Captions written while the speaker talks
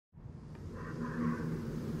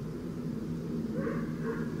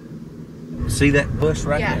See that bush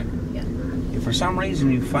right Yeah. there? Yeah. If for some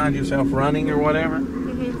reason you find yourself running or whatever,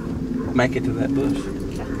 make it to that bush.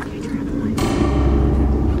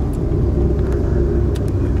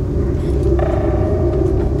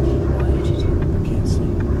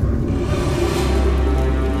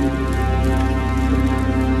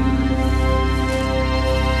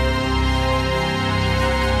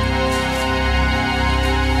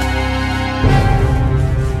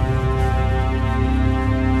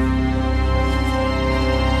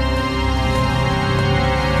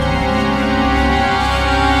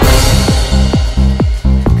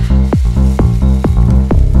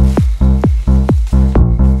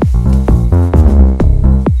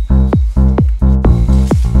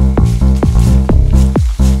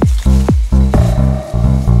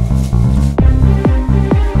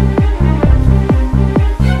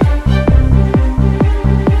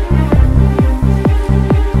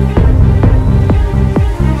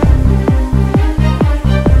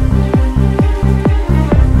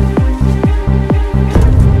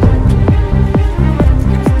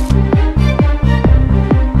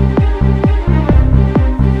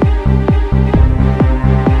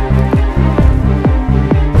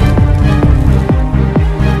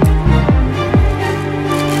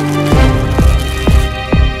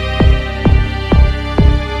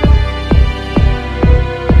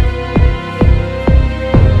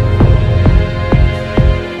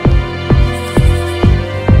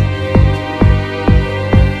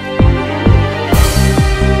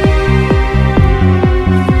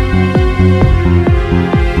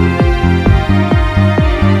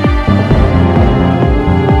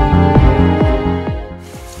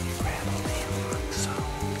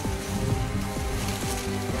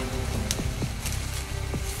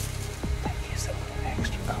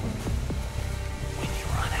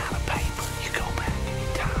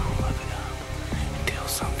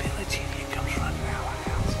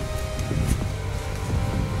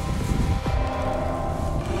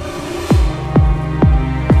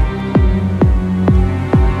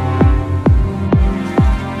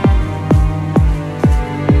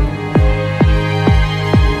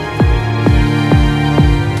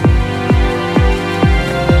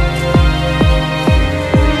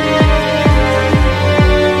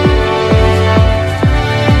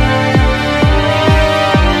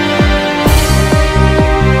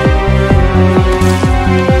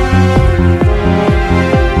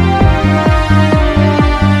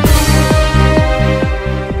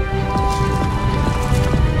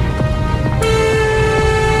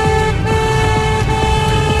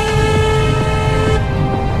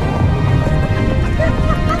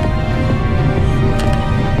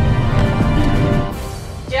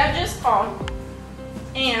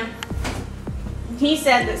 He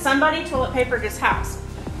said that somebody toilet papered his house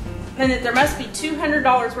and that there must be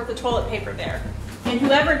 $200 worth of toilet paper there. And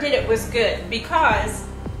whoever did it was good because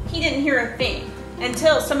he didn't hear a thing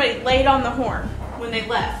until somebody laid on the horn when they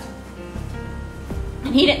left.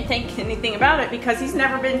 And he didn't think anything about it because he's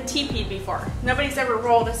never been TP'd before. Nobody's ever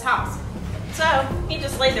rolled his house. So he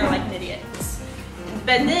just laid there like an idiot.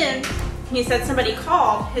 But then he said somebody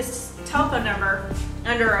called his telephone number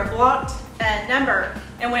under a blocked number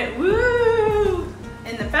and went woo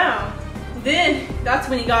in the phone. Then that's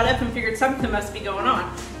when he got up and figured something must be going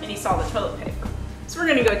on, and he saw the toilet paper. So we're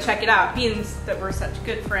gonna go check it out, being that we're such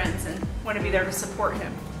good friends and want to be there to support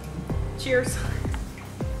him. Cheers.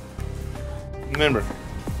 Remember,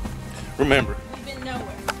 We've been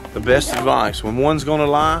nowhere. the best advice, when one's gonna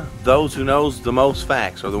lie, those who knows the most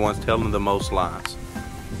facts are the ones telling the most lies.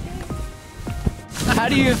 How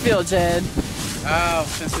do you feel, Ted? Oh,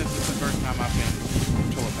 since this is the first time I've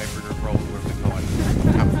been toilet papered or rolled, we've been going,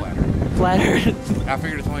 I'm flattered. Flattered? I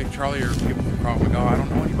figured it's only Charlie or people who call me, oh, I don't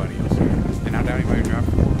know anybody else here. And I doubt anybody drive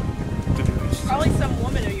for more. Probably some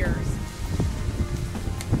woman of yours.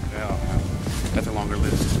 Well, that's a longer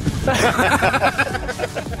list. I'd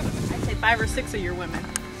say 5 or 6 of your women.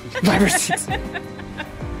 5 or 6. Or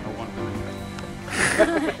one.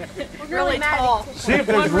 Really tall. See if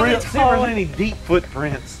there's One really see if there's any deep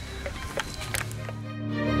footprints.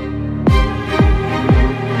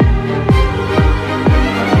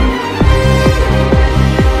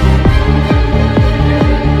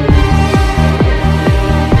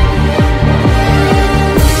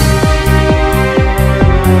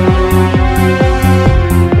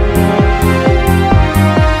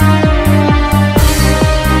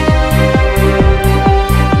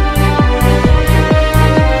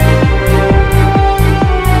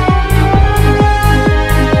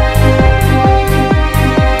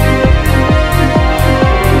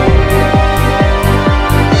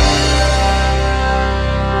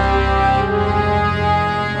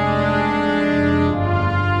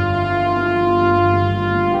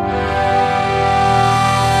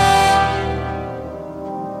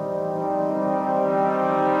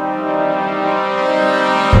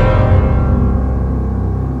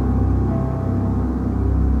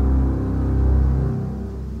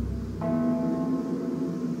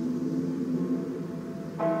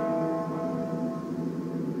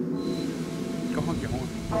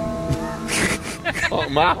 Oh,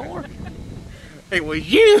 my horn? It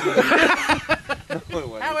was you. No, it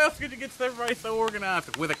wasn't. How else could you get everybody so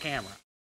organized with a camera?